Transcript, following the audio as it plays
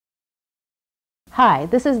Hi,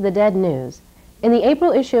 this is The Dead News. In the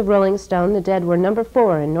April issue of Rolling Stone, the Dead were number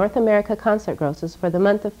 4 in North America concert grosses for the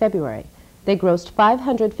month of February. They grossed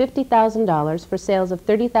 $550,000 for sales of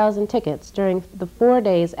 30,000 tickets during the 4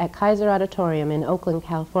 days at Kaiser Auditorium in Oakland,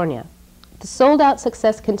 California. The sold-out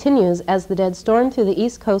success continues as the Dead storm through the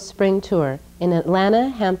East Coast Spring Tour in Atlanta,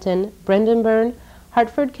 Hampton, Brendanburn,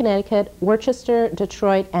 Hartford, Connecticut, Worcester,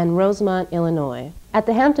 Detroit, and Rosemont, Illinois. At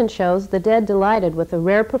the Hampton shows, the Dead delighted with a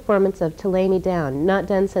rare performance of "To Lay Me Down," not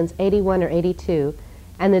done since '81 or '82,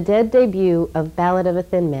 and the Dead debut of "Ballad of a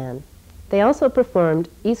Thin Man." They also performed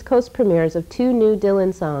East Coast premieres of 2 new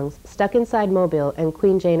Dylan songs, "Stuck Inside Mobile" and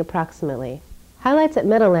 "Queen Jane Approximately." Highlights at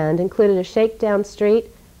Meadowland included a "Shakedown Street,"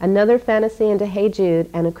 "Another Fantasy into Hey Jude,"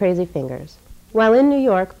 and a "Crazy Fingers." While in New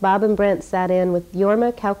York, Bob and Brent sat in with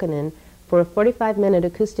Jorma Kaukonen for a 45-minute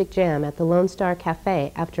acoustic jam at the Lone Star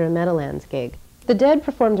Cafe after a Meadowlands gig. The Dead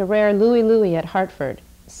performed a rare Louie Louie at Hartford.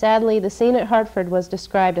 Sadly, the scene at Hartford was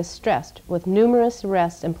described as stressed, with numerous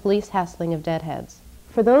arrests and police hassling of Deadheads.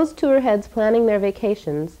 For those tour heads planning their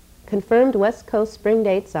vacations, confirmed West Coast spring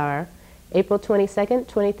dates are April 22nd,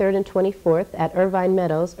 23rd, and 24th at Irvine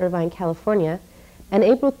Meadows, Irvine, California, and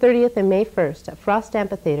April 30th and May 1st at Frost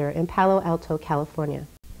Amphitheater in Palo Alto, California.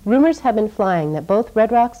 Rumors have been flying that both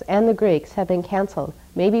Red Rocks and the Greeks have been canceled,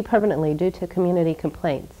 maybe permanently due to community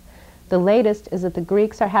complaints. The latest is that the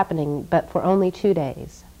Greeks are happening, but for only 2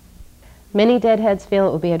 days. Many Deadheads feel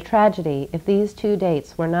it would be a tragedy if these 2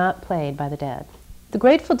 dates were not played by the Dead. The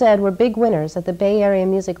Grateful Dead were big winners at the Bay Area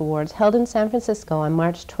Music Awards held in San Francisco on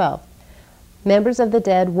March 12th. Members of the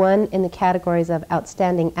Dead won in the categories of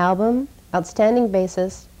Outstanding Album, Outstanding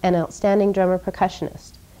Bassist, and Outstanding Drummer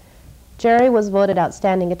Percussionist. Jerry was voted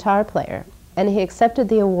Outstanding Guitar Player, and he accepted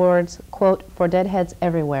the awards, quote, "for Deadheads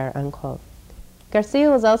everywhere," unquote.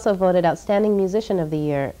 Garcia was also voted Outstanding Musician of the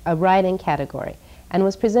Year, a writing category, and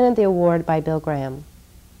was presented the award by Bill Graham.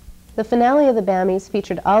 The finale of the Bammys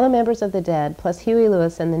featured all the members of the Dead, plus Huey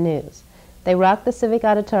Lewis and the News. They rocked the Civic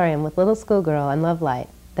Auditorium with Little Schoolgirl and Love Light.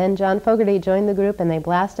 Then John Fogerty joined the group and they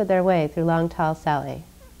blasted their way through Long Tall Sally.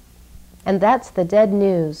 And that's the Dead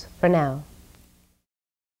News for now.